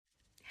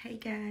Hey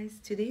guys,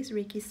 today's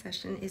Reiki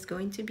session is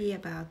going to be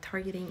about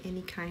targeting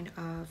any kind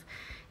of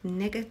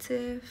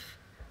negative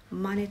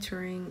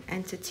monitoring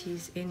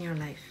entities in your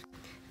life.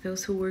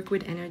 Those who work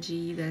with energy,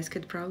 you guys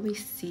could probably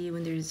see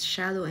when there's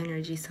shadow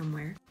energy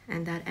somewhere,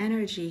 and that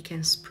energy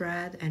can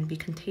spread and be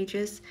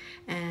contagious.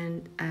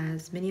 And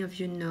as many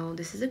of you know,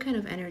 this is a kind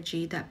of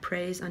energy that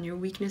preys on your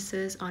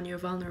weaknesses, on your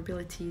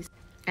vulnerabilities.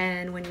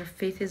 And when your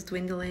faith is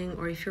dwindling,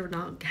 or if you're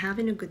not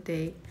having a good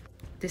day,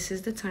 this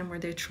is the time where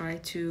they try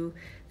to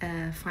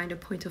find a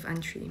point of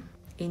entry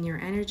in your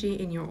energy,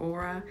 in your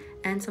aura,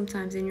 and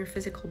sometimes in your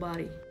physical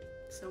body.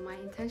 So my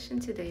intention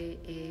today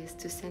is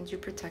to send you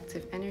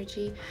protective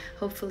energy.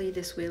 Hopefully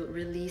this will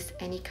release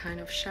any kind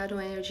of shadow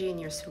energy in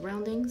your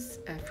surroundings,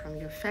 from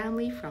your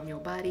family, from your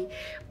body,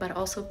 but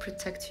also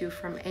protect you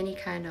from any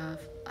kind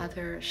of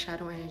other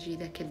shadow energy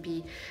that could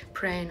be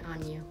preying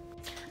on you.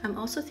 I'm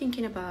also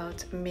thinking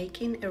about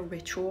making a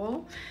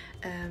ritual,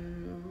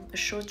 a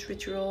short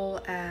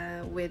ritual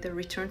with a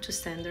return to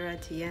sender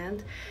at the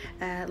end.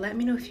 Let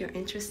me know if you're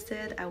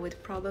interested. I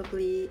would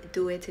probably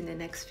do it in the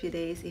next few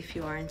days. If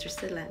you are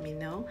interested, let me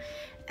know,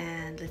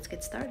 and let's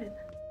get started.